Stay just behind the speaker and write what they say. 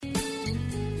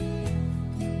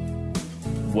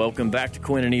Welcome back to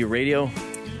Koinonia Radio.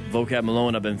 Vocab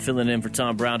Malone. I've been filling in for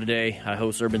Tom Brown today. I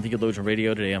host Urban Theologian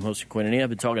Radio. Today I'm hosting Koinonia. I've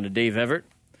been talking to Dave Everett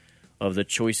of the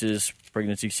Choices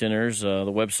Pregnancy Centers. The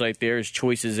website there is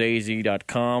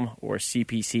choicesaz.com or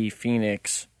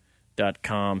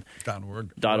cpcphoenix.com.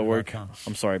 .org.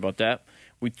 I'm sorry about that.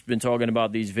 We've been talking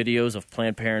about these videos of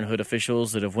Planned Parenthood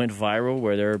officials that have went viral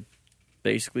where they're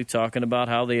basically talking about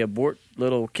how they abort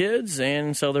little kids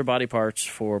and sell their body parts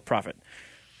for profit.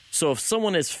 So if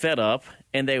someone is fed up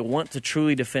and they want to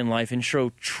truly defend life and show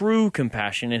true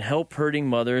compassion and help hurting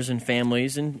mothers and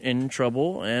families in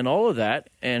trouble and all of that,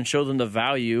 and show them the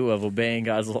value of obeying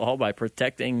God's law by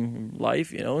protecting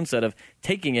life, instead of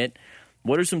taking it,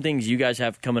 what are some things you guys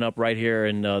have coming up right here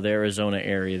in the Arizona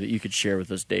area that you could share with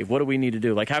us, Dave? What do we need to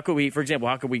do? Like, how could we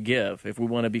give? If we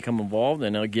want to become involved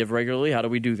and give regularly, how do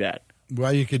we do that?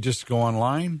 Well, you could just go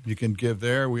online. You can give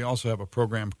there. We also have a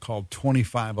program called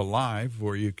 25 Alive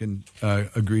where you can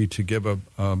agree to give a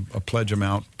pledge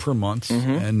amount per month,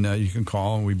 and you can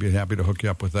call, and we'd be happy to hook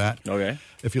you up with that. Okay.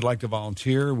 If you'd like to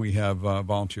volunteer, we have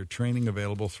volunteer training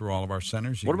available through all of our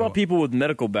centers. What about people with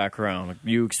medical background?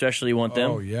 You especially want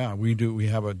them? Oh, yeah, we do. We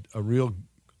have a real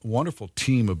wonderful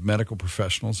team of medical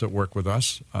professionals that work with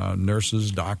us, nurses,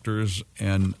 doctors,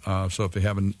 and so if you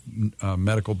have a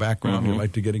medical background, you'd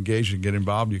like to get engaged and get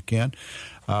involved, you can.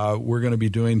 We're going to be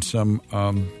doing some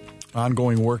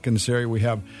ongoing work in this area. We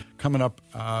have coming up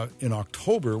in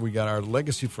October, we got our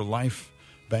Legacy for Life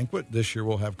banquet. This year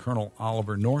we'll have Colonel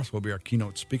Oliver North will be our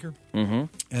keynote speaker. And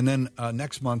then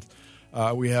next month,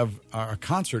 we have a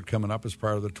concert coming up as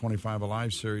part of the 25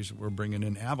 Alive series. We're bringing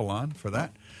in Avalon for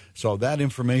that. So that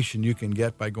information you can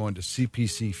get by going to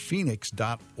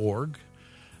cpcphoenix.org.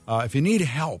 If you need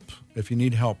help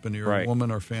and you're a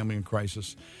woman or family in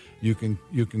crisis, you can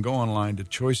go online to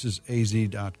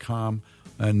choicesaz.com,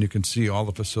 and you can see all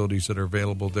the facilities that are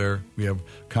available there. We have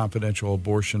confidential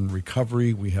abortion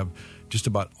recovery. We have just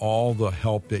about all the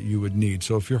help that you would need.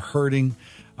 So if you're hurting,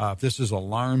 if this has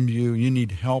alarmed you, you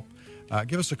need help,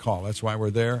 give us a call. That's why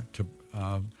we're there. To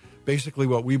basically,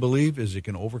 what we believe is you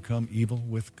can overcome evil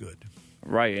with good.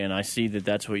 Right, and I see that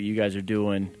that's what you guys are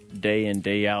doing day in,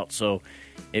 day out. So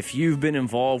if you've been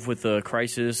involved with the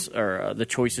crisis or the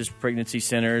Choices Pregnancy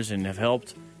Centers and have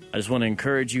helped, I just want to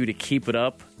encourage you to keep it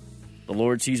up. The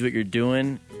Lord sees what you're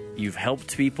doing. You've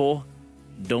helped people.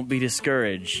 Don't be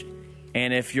discouraged.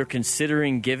 And if you're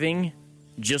considering giving,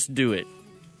 just do it.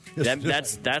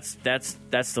 That's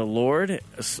the Lord.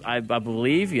 I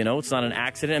believe, it's not an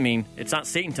accident. I mean, it's not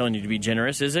Satan telling you to be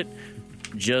generous, is it?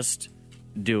 Just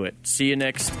do it. See you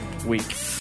next week.